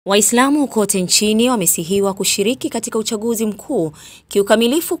Waislamu kote nchini wamesihiwa kushiriki katika uchaguzi mkuu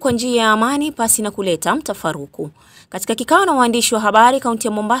kiukamilifu kwa njia ya amani pasi na kuleta mtafaruku. Katika kikao na waandishi wa habari kaunti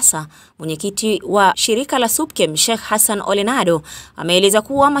ya Mombasa, mwenyekiti wa shirika la Supkem Sheikh Hassan Olenado ameeleza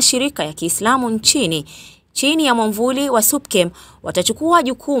kuwa mashirika ya Kiislamu nchini chini ya mwamvuli wa Supkem watachukua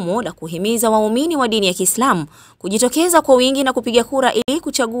jukumu la kuhimiza waumini wa dini ya Kiislamu kujitokeza kwa wingi na kupiga kura ili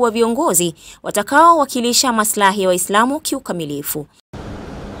kuchagua viongozi watakaowakilisha maslahi ya Waislamu kiukamilifu.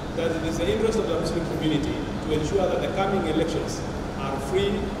 That it is the interest of the Muslim community to ensure that the coming elections are free,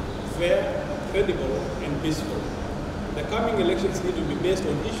 fair, credible, and peaceful. The coming elections need to be based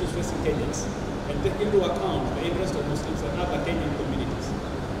on issues facing Kenyans and take into account the interest of Muslims and other Kenyan communities.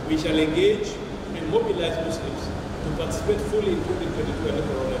 We shall engage and mobilize Muslims to participate fully in 2022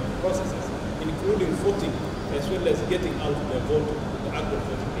 electoral processes, including voting as well as getting out their vote to active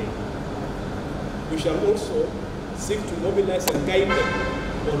voting day. We shall also seek to mobilize and guide them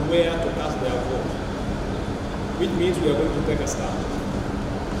on where to cast their vote, which means we are going to take a stand.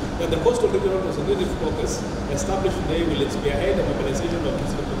 That the Coastal Regional Representative Caucus established today will spearhead the mobilization of the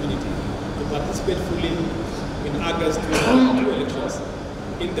Muslim community to participate fully in August 2022 elections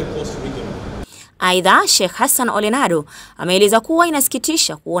in the Coastal Region. Aidha, Sheikh Hassan Olenado ameeleza kuwa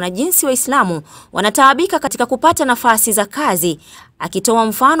inasikitisha kuona jinsi Waislamu wanataabika katika kupata nafasi za kazi, akitoa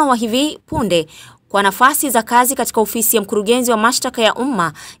mfano wa hivi punde kwa nafasi za kazi katika ofisi ya mkurugenzi wa mashtaka ya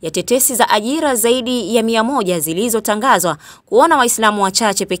umma ya tetesi za ajira zaidi ya 100 zilizotangazwa, kuona Waislamu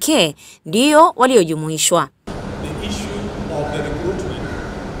wachache pekee ndio waliojumuishwa. The issue of the recruitment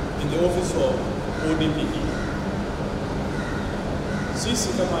in the office of ODPE. Sisi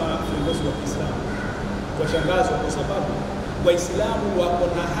kama viongozi wa Kiislamu tunashangazwa kwa sababu Waislamu wako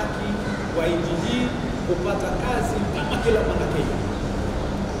na haki wa nchi hii kupata kazi kama kila mwanakenya.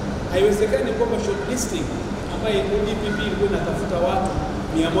 Haiwezekani kwamba shortlisting ambaye ODPP ilikuwa inatafuta watu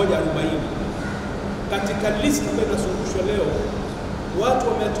 140 katika list ambayo inasuluhishwa leo, watu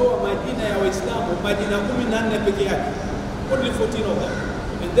wametoa majina ya Waislamu majina 14 pekee yake, only 14 of them,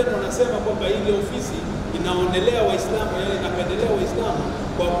 and then wanasema kwamba ile ofisi inaonelea Waislamu, yani inapendelea Waislamu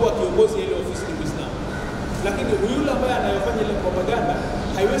kwa kuwa kiongozi ile ofisi ni Muislamu. Lakini yule ambaye anayofanya ile propaganda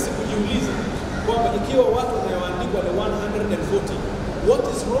haiwezi kujiuliza kwamba ikiwa watu wanaoandikwa ni 140, what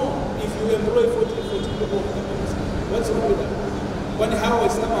is wrong if you employ 40 people? What's wrong with that? Kwani hawa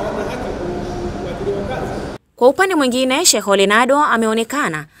Waislamu hawana haki kuajiriwa kazi? Kwa upande mwingine, Sheikh Olenado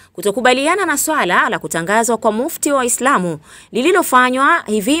ameonekana kutokubaliana na swala la kutangazwa kwa mufti wa Waislamu lililofanywa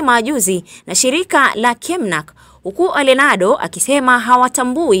hivi majuzi na shirika la Kemnak, huku Olenado akisema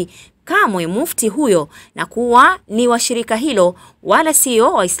hawatambui kamwe mufti huyo na kuwa ni wa shirika hilo wala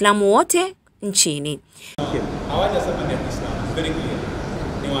sio Waislamu wote nchini. Hawajasema ni Waislamu, very clear.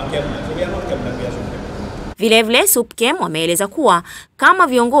 Ni wa Kemnak, so we are not Kemnak, we are Supkem. Vilevile Supkem wameeleza kuwa kama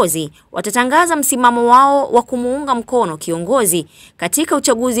viongozi watatangaza msimamo wao wa kumuunga mkono kiongozi katika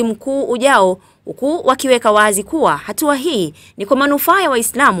uchaguzi mkuu ujao, huku wakiweka wazi kuwa hatua hii ni kwa manufaa ya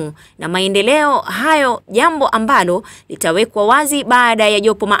Waislamu na maendeleo hayo, jambo ambalo litawekwa wazi baada ya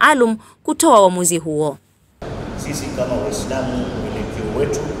jopo maalum kutoa uamuzi huo. Sisi kama Waislamu mwelekeo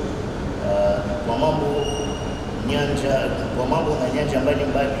wetu kwa mambo na nyanja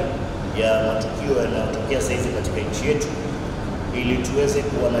mbalimbali ya matukio yanayotokea sasa hivi katika nchi yetu, ili tuweze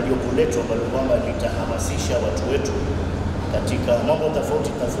kuwa na jopo letu ambalo kwamba litahamasisha watu wetu katika mambo tofauti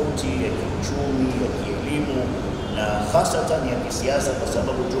ya kiuchumi, ya kielimu na hasatan ya kisiasa, kwa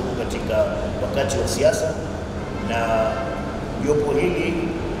sababu tuko katika wakati wa siasa, na jopo hili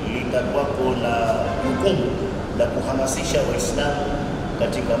litakuwa na jukumu la kuhamasisha Waislamu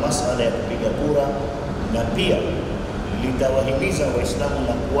katika masuala ya kupiga kura, na pia litawahimiza Waislamu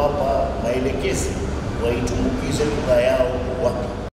na kuwapa maelekezo waitumbukize kura yao wapi.